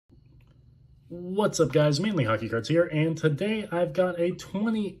What's up, guys? Mainly Hockey Cards here, and today I've got a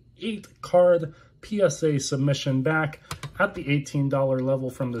 28 card PSA submission back at the $18 level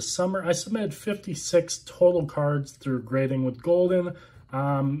from this summer. I submitted 56 total cards through grading with Goldin,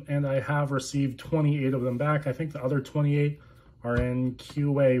 and I have received 28 of them back. I think the other 28 are in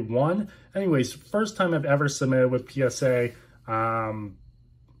QA1. Anyways, first time I've ever submitted with PSA. I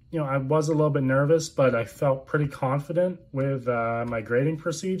was a little bit nervous, but I felt pretty confident with my grading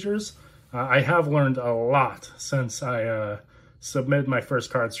procedures. I have learned a lot since I submitted my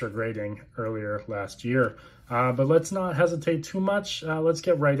first cards for grading earlier last year. But let's not hesitate too much. Let's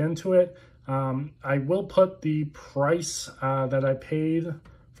get right into it. I will put the price that I paid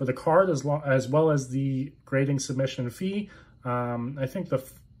for the card as well as the grading submission fee. I think the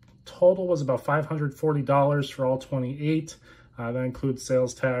total was about $540 for all 28. That includes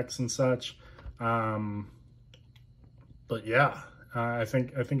sales tax and such. But yeah. I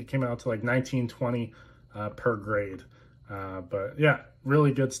think it came out to like $19.20 per grade. But yeah,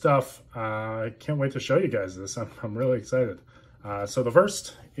 really good stuff. I can't wait to show you guys this. I'm really excited. So the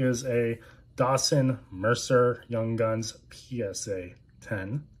first is a Dawson Mercer Young Guns PSA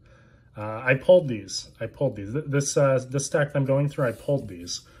 10. I pulled these. This stack I'm going through, I pulled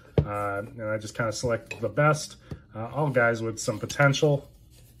these. And I just kind of selected the best. All guys with some potential.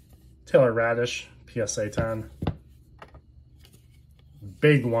 Taylor Radish, PSA 10.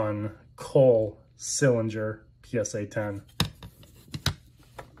 Big one, Cole Sillinger, PSA 10.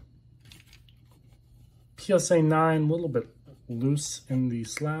 PSA 9, a little bit loose in the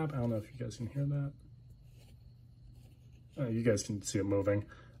slab. I don't know if you guys can hear that. You guys can see it moving.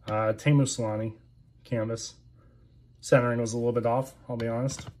 Teemu Selanne, canvas. Centering was a little bit off, I'll be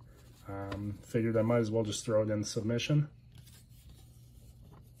honest. Figured I might as well just throw it in submission.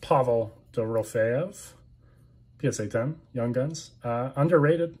 Pavel Dorofeyev, PSA 10, Young Guns.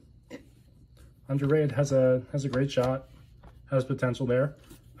 Underrated. Underrated, has a great shot. Has potential there.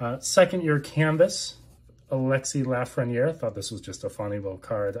 Second year canvas, Alexis Lafreniere. Thought this was just a funny little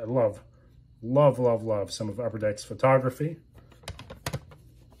card. I love some of Upper Deck's photography.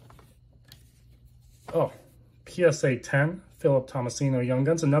 Oh, PSA 10, Philip Tomasino, Young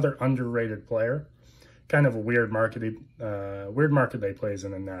Guns. Another underrated player. Kind of a weird market they plays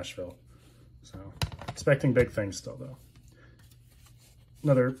in Nashville. So expecting big things still, though.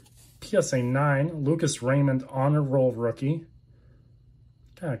 Another PSA 9, Lucas Raymond Honor Roll rookie.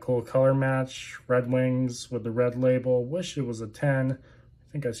 Kind of cool color match. Red Wings with the red label. Wish it was a 10.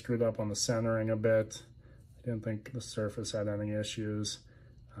 I think I screwed up on the centering a bit. I didn't think the surface had any issues.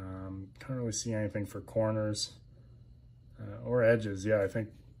 Can't really see anything for corners or edges. Yeah, I think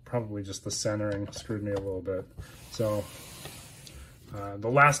probably just the centering screwed me a little bit. So the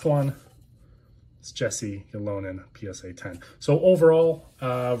last one, it's Jesse Ylonen, PSA 10. So overall,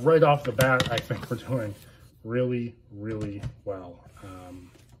 right off the bat, I think we're doing really, really well.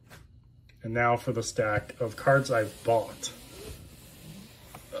 And now for the stack of cards I've bought.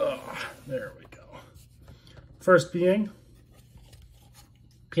 There we go. First being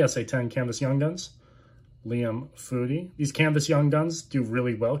PSA 10 Canvas Young Guns, Liam Foudy. These Canvas Young Guns do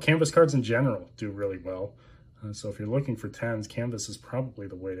really well. Canvas cards in general do really well. So if you're looking for 10s, Canvas is probably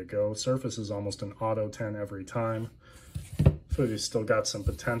the way to go. Surface is almost an auto 10 every time. Footy's still got some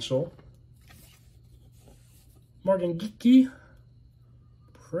potential. Morgan Geekie.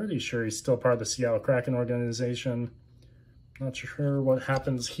 Pretty sure he's still part of the Seattle Kraken organization. Not sure what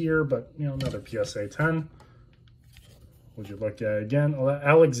happens here, but, another PSA 10. Would you look at again?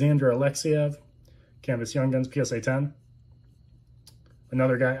 Alexander Alexiev, Canvas Young Guns, PSA 10.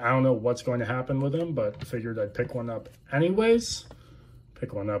 Another guy, I don't know what's going to happen with him, but figured I'd pick one up anyways.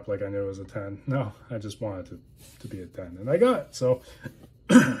 Pick one up like I knew it was a 10. No, I just wanted to be a 10, and I got it. So,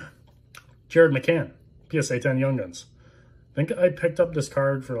 Jared McCann, PSA 10 Young Guns. I think I picked up this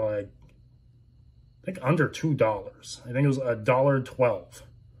card for under $2. I think it was $1.12.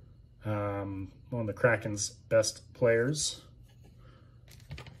 One of the Kraken's best players.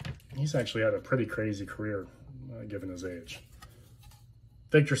 He's actually had a pretty crazy career, given his age.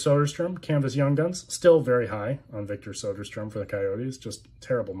 Victor Soderstrom, Canvas Young Guns. Still very high on Victor Soderstrom for the Coyotes. Just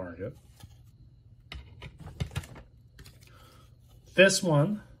terrible market. This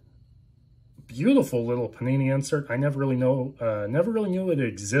one, beautiful little Panini insert. I never really knew it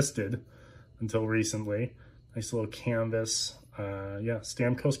existed until recently. Nice little canvas. Yeah,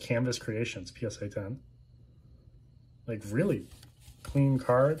 Stamkos Canvas Creations, PSA 10. Like, really clean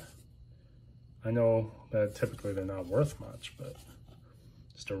card. I know that typically they're not worth much, but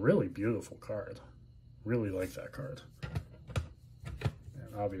just a really beautiful card. Really like that card.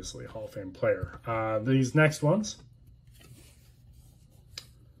 And obviously, Hall of Fame player. These next ones.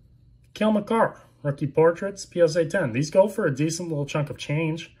 Cale Makar, Rookie Portraits, PSA 10. These go for a decent little chunk of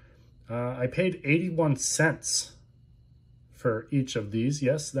change. I paid 81 cents for each of these.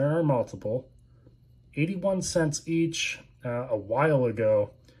 Yes, there are multiple. 81 cents each a while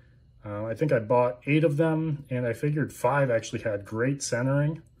ago. I think I bought 8 of them, and I figured 5 actually had great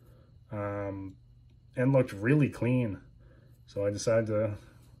centering and looked really clean. So I decided to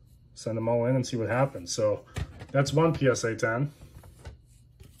send them all in and see what happens. So that's one PSA 10.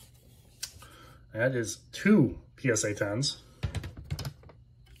 That is 2 PSA 10s.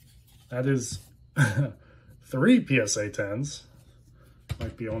 That is 3 PSA 10s.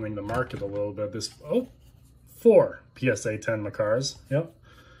 Might be owning the market a little bit. 4 PSA 10 Makars. Yep.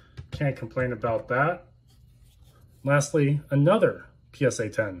 Can't complain about that. Lastly, another PSA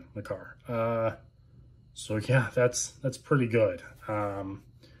 10 Makar. So yeah, that's pretty good.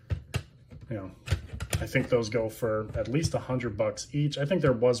 You know, I think those go for at least $100 each. I think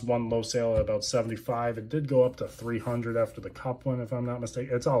there was one low sale at about 75. It did go up to 300 after the Kapwing, if I'm not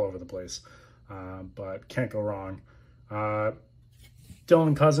mistaken. It's all over the place, but can't go wrong.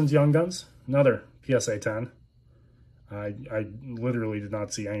 Dylan Cousins Young Guns, another PSA 10. I literally did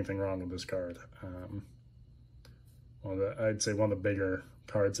not see anything wrong with this card. Well, I'd say one of the bigger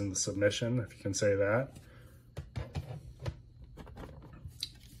cards in the submission, if you can say that.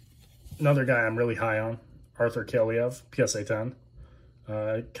 Another guy I'm really high on, Arthur Kaliev, PSA 10.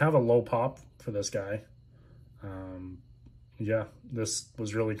 Kind of a low pop for this guy. Yeah, this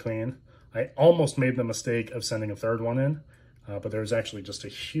was really clean. I almost made the mistake of sending a third one in, but there was actually just a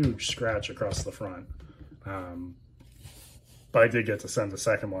huge scratch across the front. But I did get to send the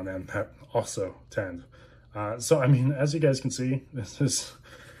second one in, that also 10. So, I mean, as you guys can see, this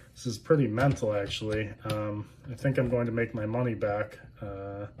is pretty mental, actually. I think I'm going to make my money back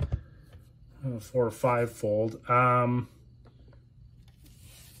 4 or 5-fold.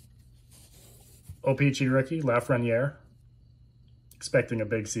 O-Pee-Chee rookie, Lafreniere. Expecting a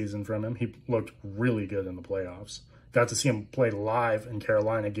big season from him. He looked really good in the playoffs. Got to see him play live in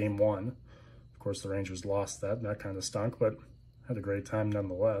Carolina Game 1. Of course, the Rangers lost that. That kind of stunk, but had a great time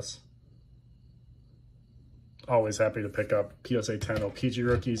nonetheless. Always happy to pick up PSA 10 O-Pee-Chee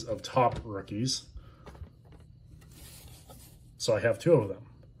rookies of top rookies. So I have 2 of them.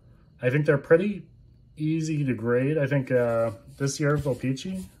 I think they're pretty easy to grade. I think this year of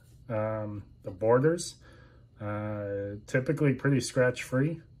O-Pee-Chee, the borders, typically pretty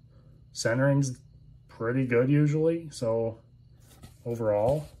scratch-free. Centering's pretty good usually. So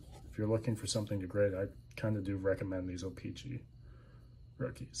overall, if you're looking for something to grade, I kind of do recommend these O-Pee-Chee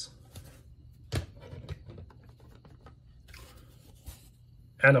rookies.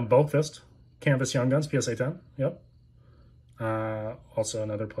 Adam Boqvist, Canvas Young Guns, PSA 10. Yep. Also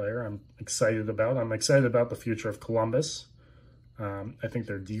another player I'm excited about. I'm excited about the future of Columbus. I think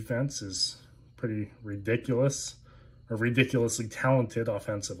their defense is pretty ridiculous, or ridiculously talented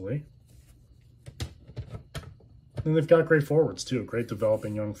offensively. And they've got great forwards too. Great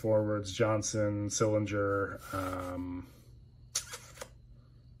developing young forwards. Johnson, Sillinger,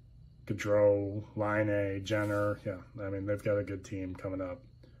 Gaudreau, Line, Jenner. Yeah, I mean, they've got a good team coming up.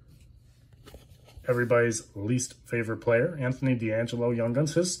 Everybody's least favorite player, Anthony DeAngelo, Young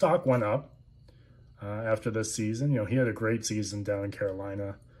Guns. His stock went up after this season. You know, he had a great season down in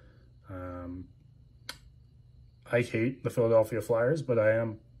Carolina. I hate the Philadelphia Flyers, but I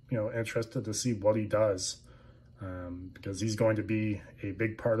am, you know, interested to see what he does because he's going to be a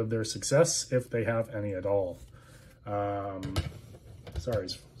big part of their success if they have any at all. Sorry,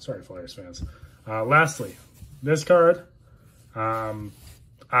 Flyers fans. Lastly, this card,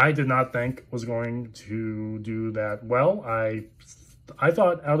 I did not think was going to do that well. I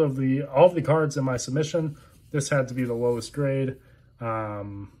thought out of all of the cards in my submission, this had to be the lowest grade. I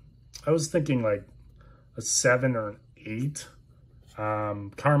was thinking like a 7 or an 8.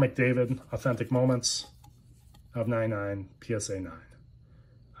 Connor McDavid, Authentic Moments of 99, PSA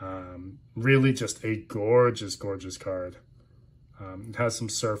 9. Really just a gorgeous, gorgeous card. It has some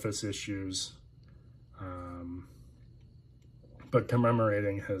surface issues. But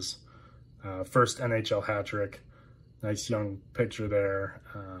commemorating his first NHL hat trick. Nice young picture there.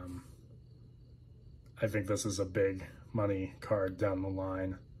 I think this is a big money card down the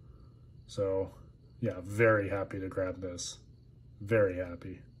line. So, yeah, very happy to grab this. Very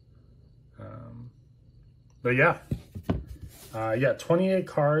happy. But yeah. Yeah, 28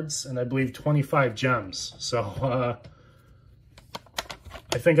 cards and I believe 25 gems. So,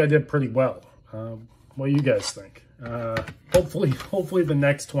 I think I did pretty well. What do you guys think? Hopefully the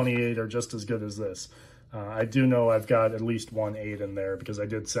next 28 are just as good as this. I do know I've got at least 1 8 in there because I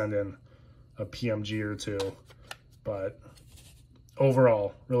did send in a PMG or 2, but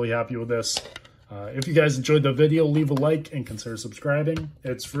overall, really happy with this. If you guys enjoyed the video, leave a like and consider subscribing.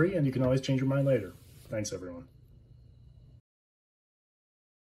 It's free and you can always change your mind later. Thanks, everyone.